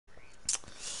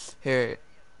Here,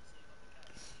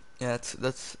 yeah,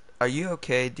 that's. Are you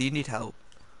okay? Do you need help?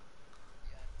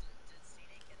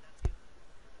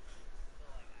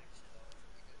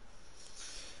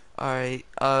 All right.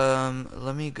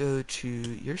 Let me go to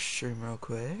your stream real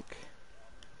quick.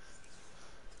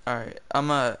 All right.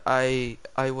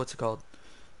 What's it called?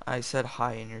 I said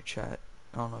hi in your chat.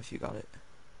 I don't know if you got it.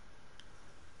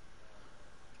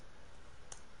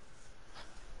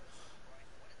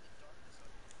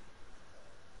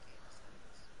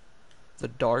 The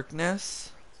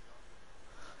darkness?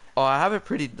 Oh, I have it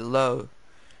pretty low.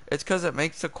 It's because it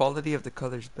makes the quality of the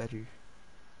colors better.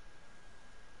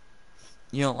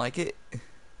 You don't like it?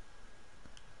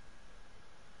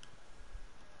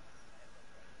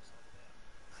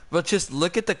 But just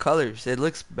look at the colors. It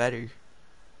looks better.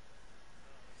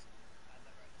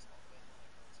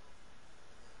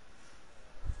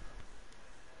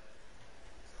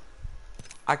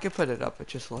 I could put it up, I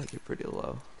just like it pretty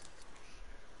low.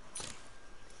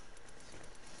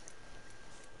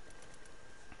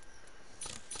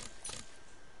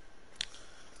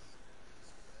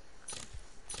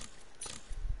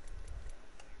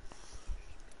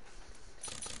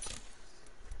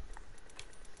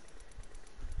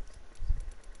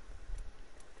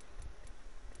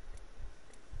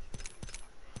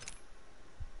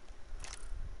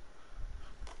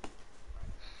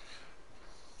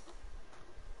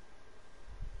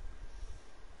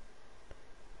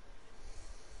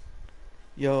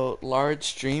 Yo, large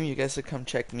stream, you guys should come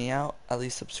check me out. At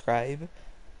least subscribe.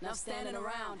 Now standing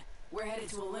around. We're headed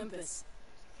to Olympus.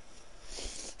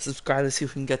 Subscribe to see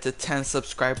if we can get to 10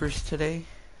 subscribers today.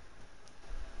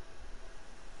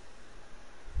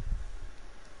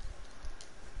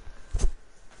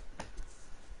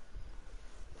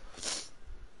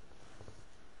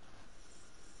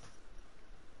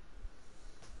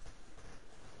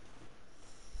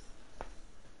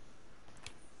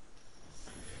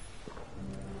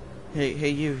 Hey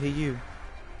you.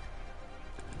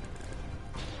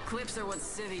 Clips are what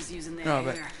cities use in their No,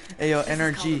 but hey yo,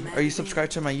 NRG, are you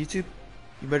subscribed to my YouTube?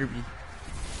 You better be.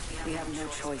 We have no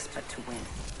choice but to win.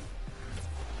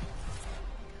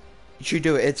 You should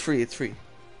do it. It's free. It's free.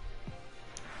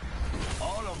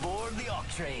 All aboard the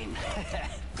Ox train.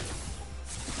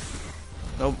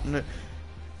 No,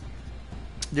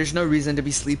 there's no reason to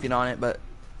be sleeping on it, but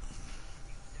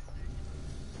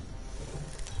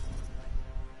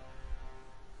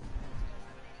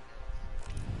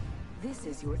This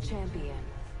is your champion.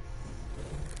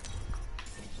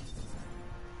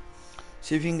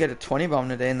 see if you can get a 20 bomb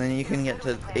today, and then you can get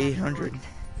to 800.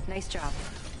 Nice job.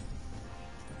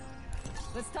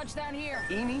 Let's touch down here.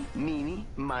 Eeny, meeny,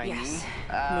 miny. Yes.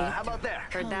 How about there?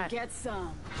 Heard that. Get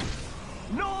some.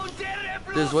 No,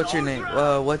 There's what's your name?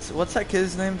 What's that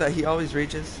kid's name that he always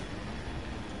reaches?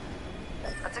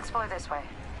 Let's explore this way.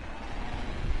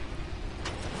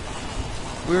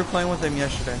 We were playing with him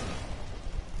yesterday.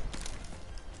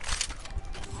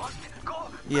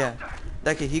 Yeah,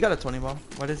 that kid, he got a 20 bomb.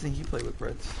 Why doesn't he play with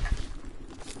Reds?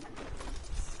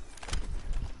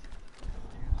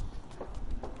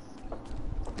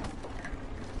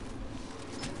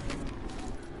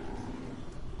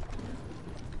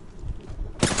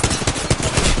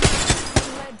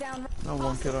 No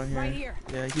one kid on here. Right here.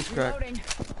 Yeah, he's cracked. Reloading.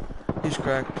 He's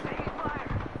cracked.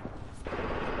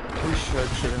 You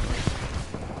shouldn't we?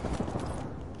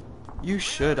 You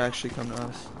should actually come to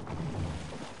us.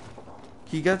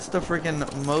 He gets the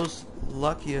freaking most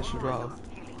luckiest drop.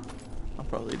 I'm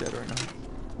probably dead right now.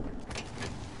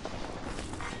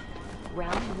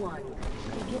 Round one.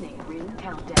 Beginning ring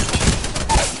countdown.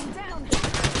 Down.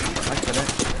 I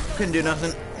couldn't do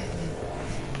nothing.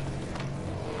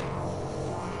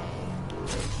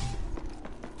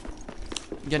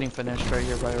 Getting finished right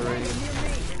here by Aurelian.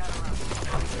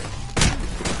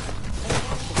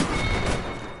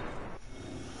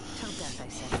 Till death, I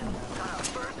said.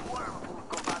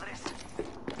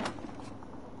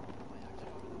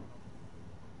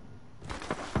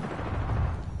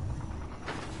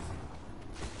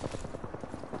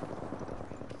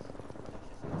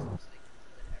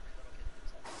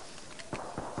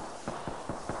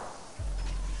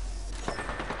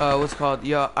 What's it called?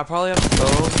 Yeah, I probably have to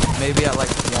go maybe at like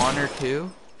 1 or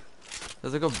 2.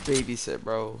 Let's go babysit,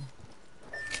 bro.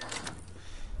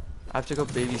 I have to go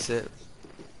babysit.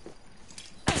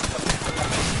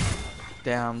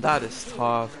 Damn, that is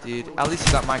tough, dude. At least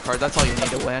you got my card. That's all you need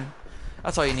to win.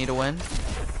 That's all you need to win.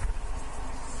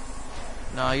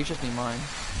 No, you just need mine.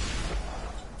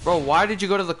 Bro, why did you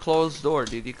go to the closed door,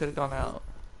 dude? You could have gone out.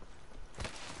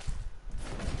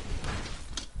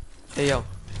 Hey, yo.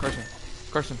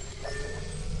 Carson.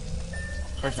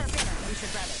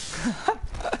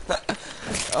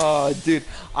 Oh, dude,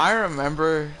 I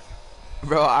remember,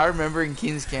 bro. I remember in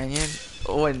Kings Canyon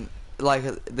when like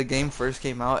the game first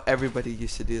came out, everybody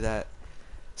used to do that.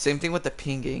 Same thing with the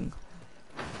pinging.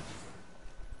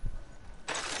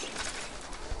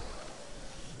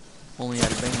 Only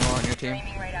had a Bangalore on your team.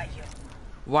 Aiming right at you.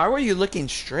 Why were you looking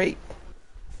straight?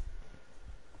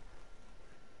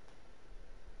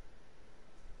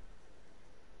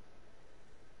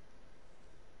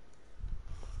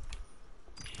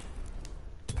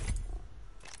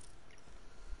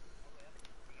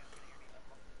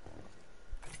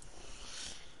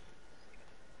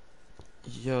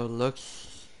 Yo, look,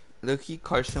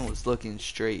 Carson was looking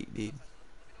straight, dude.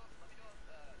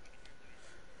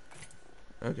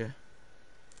 Okay.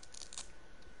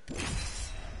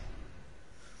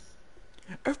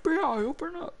 FBI,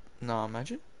 open up. No,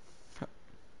 imagine.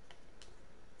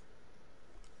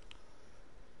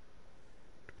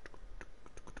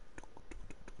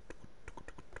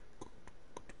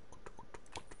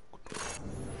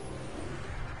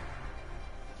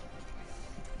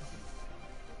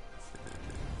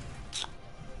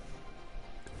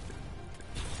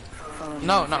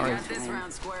 No, not We Wraith. got this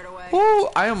round squared away. Ooh,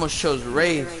 I almost chose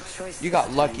Wraith. You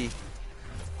got lucky.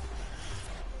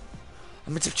 I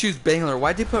meant to choose Bangalore.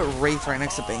 Why'd they put Wraith right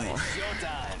next to Bangalore?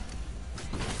 Showtime.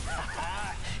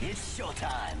 It's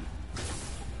showtime.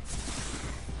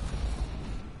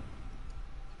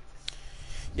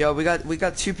 Yo, we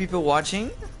got 2 people watching.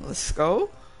 Let's go.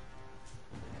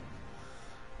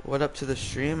 What up to the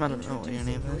stream? I don't know what your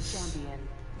name is.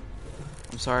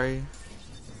 I'm sorry.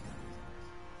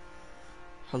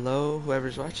 Hello,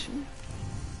 whoever's watching.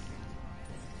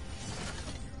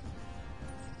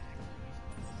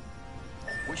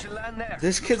 We should land there.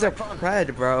 This kid's a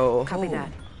pred, bro. Copy Oh. that.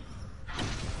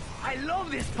 I love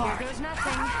this part. Here goes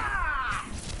nothing.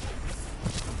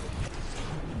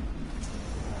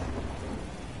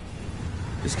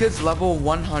 This kid's level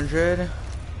 100.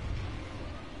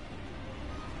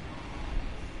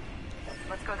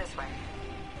 Let's go this way.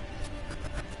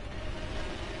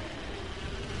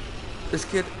 This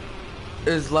kid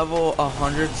is level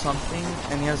 100 something,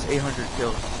 and he has 800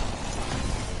 kills.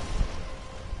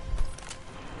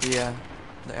 Yeah,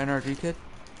 the NRG kid.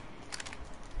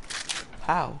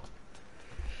 How?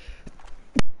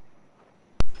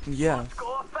 Yeah,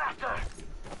 Go faster.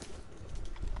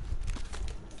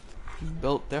 he's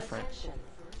built different.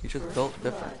 He just built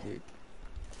different, dude.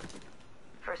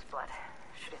 First blood.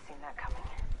 Should have seen that coming.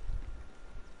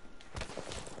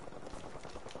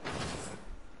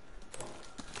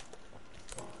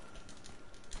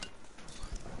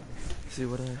 See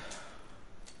what I...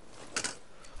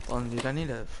 Hold on, dude, I need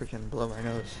to freaking blow my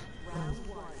nose.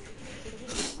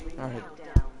 Alright.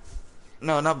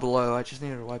 No, not blow, I just need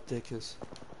to wipe it, cause...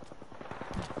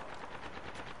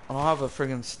 I don't have a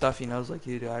friggin' stuffy nose like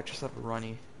you do, I just have a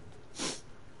runny.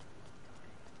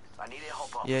 I need a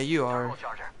help. Yeah, you are.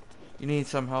 You need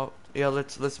some help? Yeah,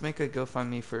 let's make a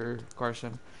GoFundMe for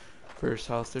Carson. For his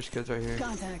house, there's kids right here.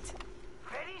 Contact.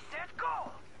 Ready, set,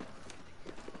 go.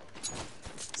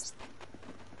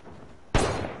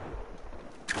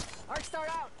 Arc start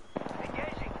out.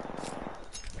 Engaging.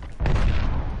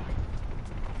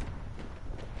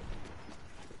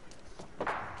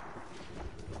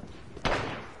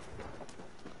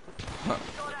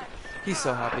 He's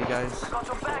so happy, guys. Got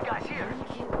some bad guys here.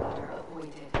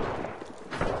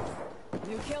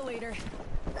 New kill leader.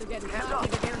 They're getting cocky,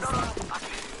 they're getting sloppy.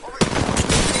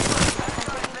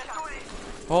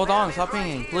 Hold on, stop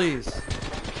pinging, please.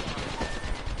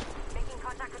 Making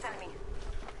contact with enemy.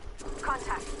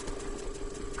 Contact.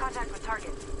 Contact with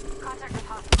target. Contact with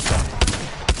hostile.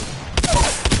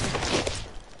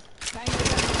 Bang, they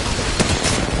got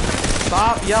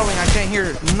Stop yelling, I can't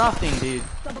hear nothing, dude.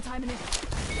 double timing it.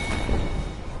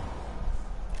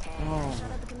 Oh.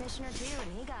 Shut up the commissioner too,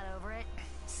 and he got over it.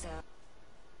 So.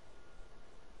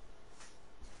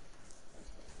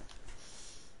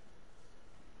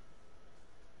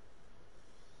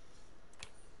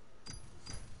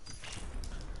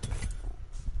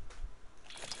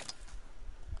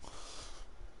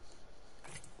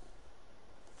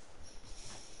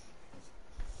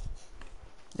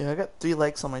 Yeah, I got 3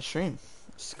 likes on my stream.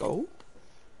 Let's go.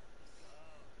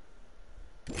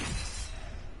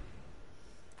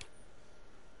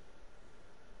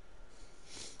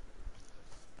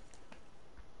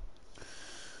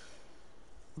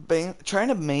 Trying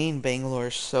to main Bangalore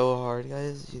is so hard,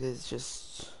 guys. You guys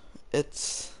just...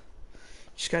 It's... You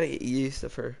just gotta get used to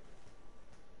her.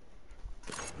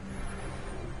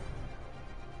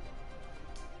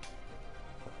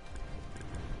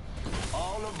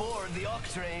 All aboard the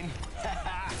Ox train.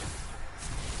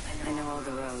 I know all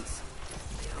the roads.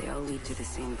 They all lead to the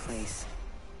same place.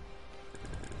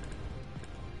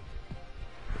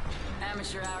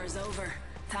 Amateur hour's over.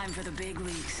 Time for the big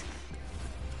leagues.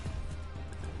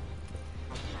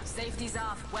 Safety's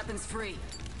off, weapons free.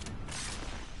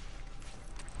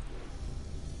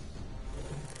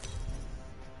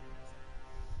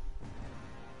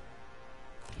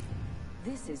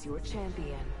 This is your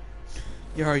champion.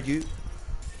 Yeah, are you?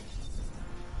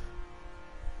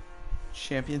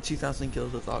 Champion 2,000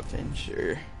 kills with Octane,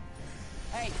 sure.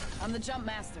 Hey, I'm the jump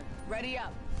master. Ready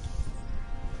up.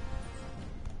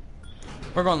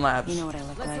 We're going labs. You know what I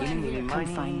look Let's like? land here. Come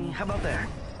find me. How about there?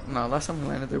 No, last time we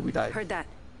landed there, we died. Heard that.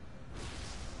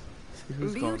 See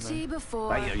who's going Beauty there.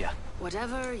 before I hear ya.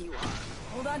 whatever you are.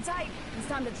 Hold on tight. It's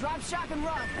time to drop, shock, and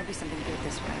run. Might be something good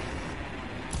this way.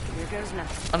 Here goes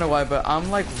nothing. I don't know why, but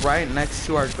I'm like right next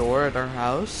to our door at our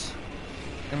house.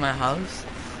 In my house.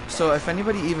 So if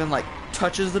anybody even like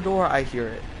touches the door, I hear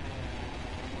it.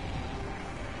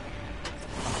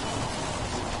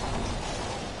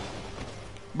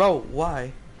 Bro,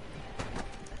 why?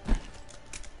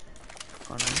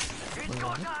 Oh, no. It's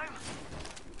go time!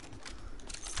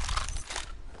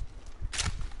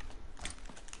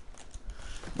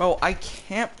 Bro, I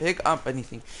can't pick up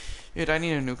anything. Dude, I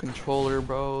need a new controller,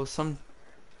 bro.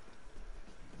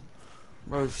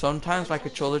 Bro, sometimes my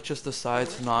controller just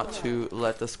decides not to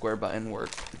let the square button work.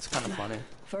 It's kind of funny.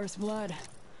 First blood.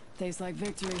 Tastes like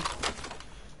victory.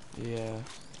 Yeah.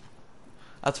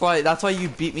 That's why you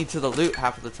beat me to the loot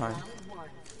half of the time.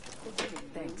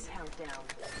 Thanks. Countdown.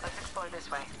 Let's explore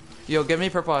this way. Yo, get me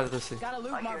purple out of this thing. Got a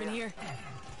loot Marvin here.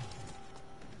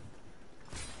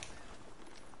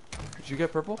 Did you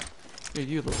get purple? Dude,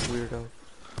 you look weirdo.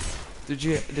 Did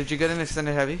you get an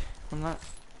extended heavy from that?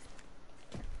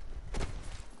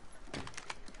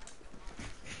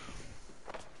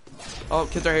 Oh,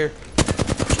 kids are here. Faster,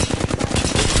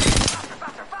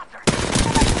 faster!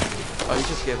 Oh, you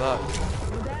just gave up.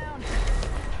 We're down.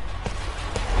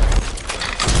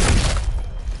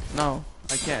 No,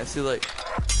 I can't. See, like,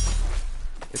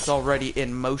 it's already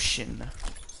in motion.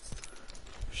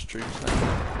 Stream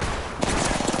sniper.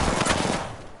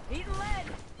 Eating lead.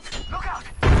 Look out!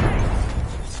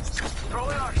 Throw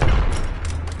it arch.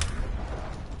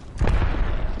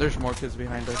 There's more kids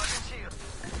behind us. Charge and shield.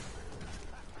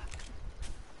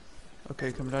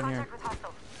 Okay, come down here. Contact with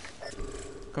hostile.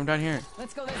 Come down here.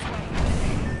 Let's go this way.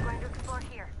 Going to explore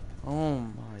here. Oh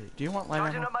my. Do you want light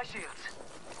Charging ammo? up my shields.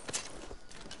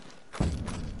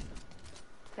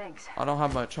 Thanks. I don't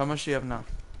have much. How much do you have now?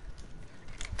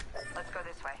 Let's go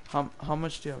this way. How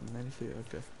much do you have? 93.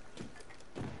 Okay.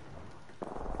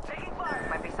 Taking fire.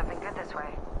 Might be something good this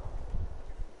way.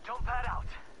 Jump pad out.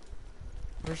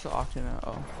 Where's the octane at?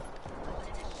 Oh.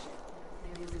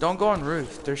 Don't go on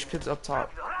roof. There's kids up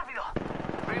top. Rápido, rápido.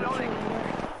 Reloading.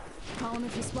 Call him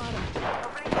if you spot him.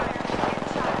 Opening fire.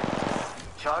 Get shot.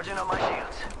 Charging on my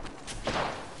shields.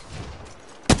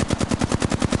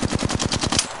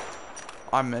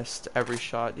 I missed every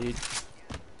shot, dude.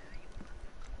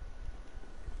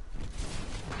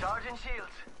 Charging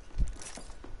shields.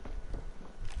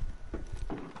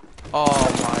 Oh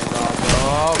my god,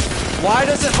 bro. Why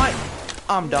doesn't my...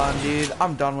 I'm done, dude.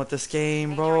 I'm done with this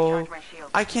game, bro.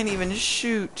 I can't even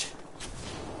shoot.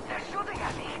 They're shooting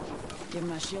at me. Give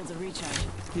my shields a recharge.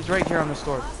 He's right here on the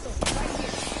store. Hostile, right here.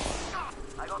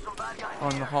 I got some bad guys. Oh,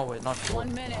 in the hallway, not the door.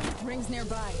 1 minute. Rings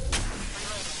nearby.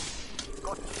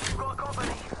 Got company.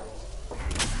 They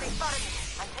spotted me.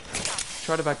 I'm taking shots.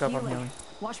 Try to back up, I'm Healing. healing.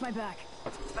 Watch my back.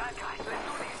 Bad guys, let's do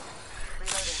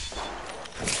this.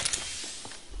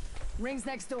 Reloading. Rings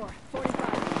next door.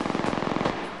 45.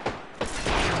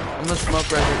 I'm gonna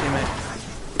smoke right here, teammate.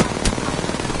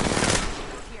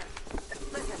 Here.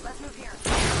 Listen, let's move here.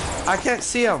 I can't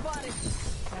see him. Spotted.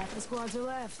 Half the squads are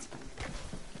left.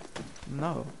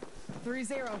 No.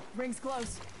 3-0. Rings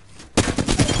close.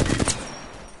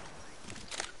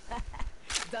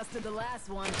 Dusted the last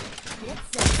one. It's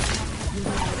safe.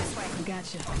 Moving out this way. I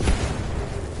gotcha.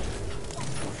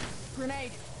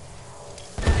 Grenade.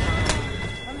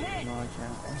 I'm hit. No, I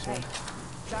can't. I'm sorry.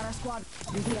 Got our squad.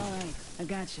 You'll be alright. I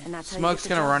gotcha. And that's how you Smoke's get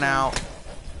the gonna job run done. out.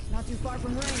 Not too far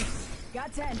from rings.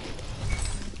 Got 10.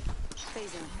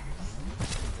 Phasing.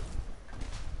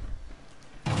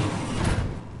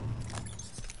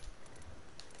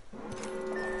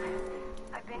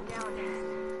 I've been down.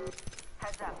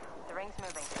 Heads up. The ring's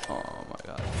moving. Oh my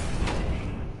god.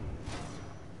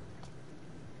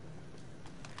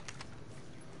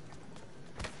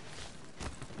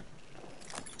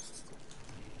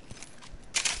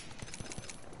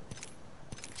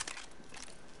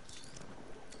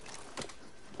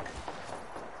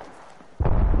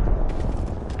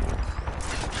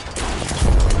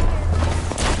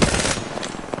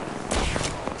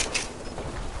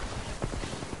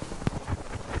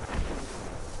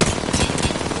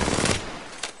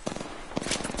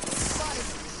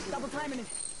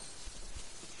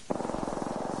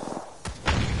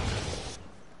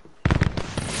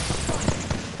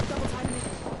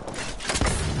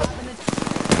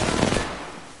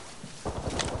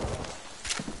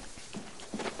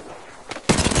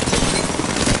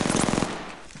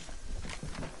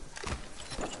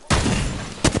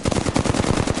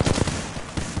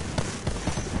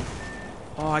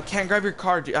 Oh, I can't grab your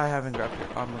card. I haven't grabbed it.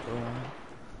 I'm gonna go on.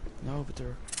 No, but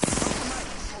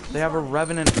they have a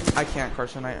revenant. I can't,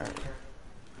 Carson. Double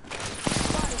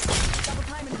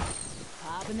timing.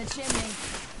 Pop in the chimney.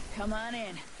 Come on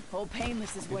in. Old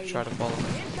Painless is waiting. Try to follow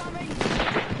me. Incoming.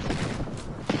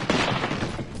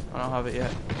 I don't have it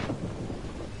yet.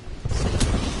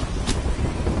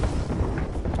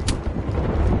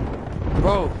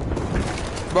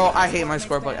 Bro, I hate my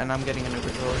square button, and I'm getting an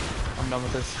inventory. I'm done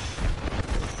with this.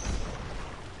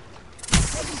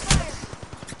 Taking fire.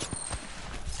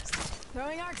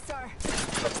 Throwing arc star.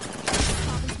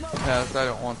 Popping smoke. Yeah, I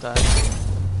don't want that.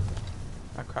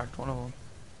 I cracked one of them.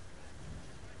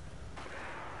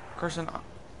 Carson,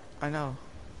 I know.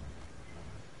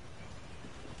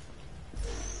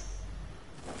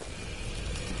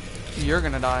 You're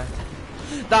gonna die.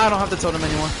 Nah, I don't have to totem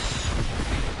anymore.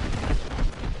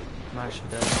 I'm actually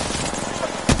dead.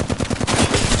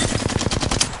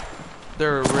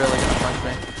 They're really gonna punch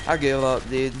me. I give up,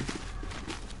 dude.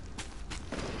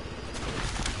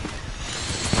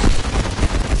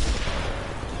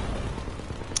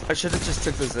 I should have just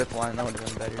took the zip line. That would have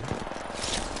been better.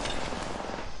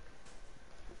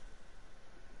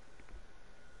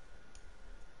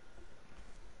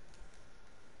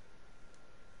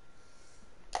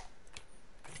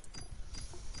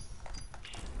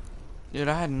 Dude,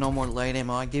 I had no more light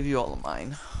ammo. I gave you all of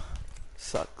mine.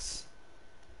 Sucks.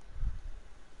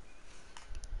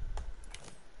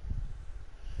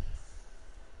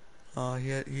 Oh,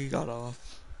 he got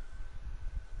off.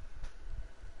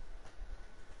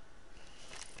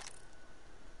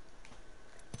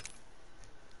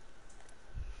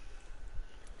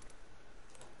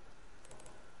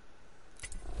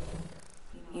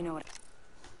 You know what?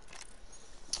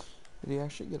 Did he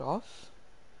actually get off?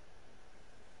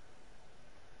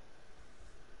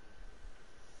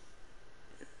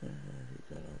 He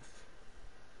got off.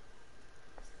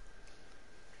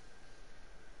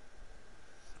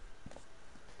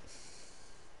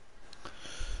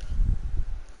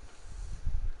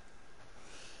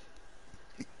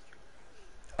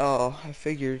 Oh, I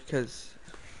figured because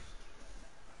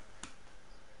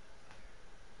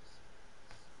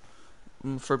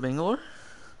for Bangalore.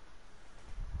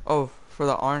 Oh, for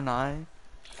the R9.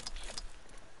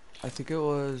 I think it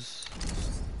was.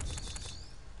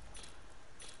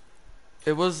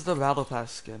 It was the Battle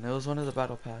Pass skin. It was one of the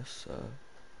Battle Pass.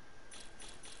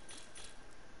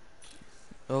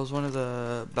 It was one of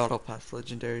the Battle Pass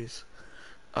legendaries.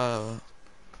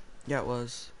 Yeah, it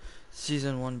was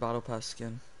Season 1 Battle Pass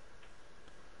skin.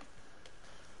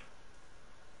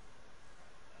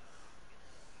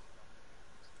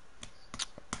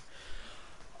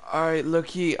 Alright,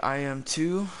 Loki, I am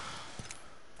too.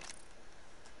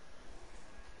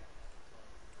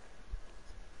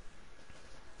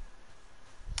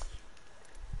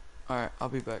 Alright, I'll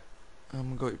be back. I'm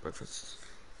gonna go eat breakfast.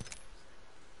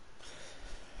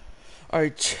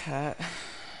 Alright, chat.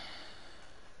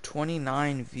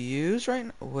 29 views right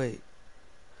now? Wait.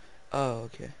 Oh,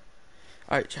 okay.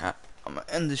 Alright, chat. I'm gonna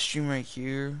end the stream right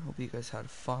here. Hope you guys had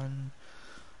fun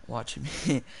watching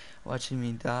me watching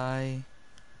me die.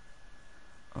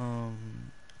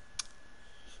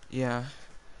 Yeah.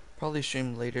 Probably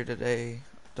stream later today.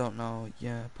 Don't know.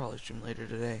 Yeah, probably stream later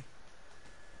today.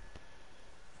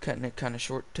 Cutting it kind of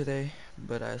short today,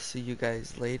 but I'll see you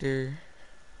guys later.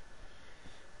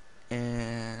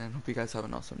 And hope you guys have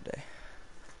an awesome day.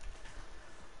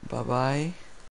 Bye bye.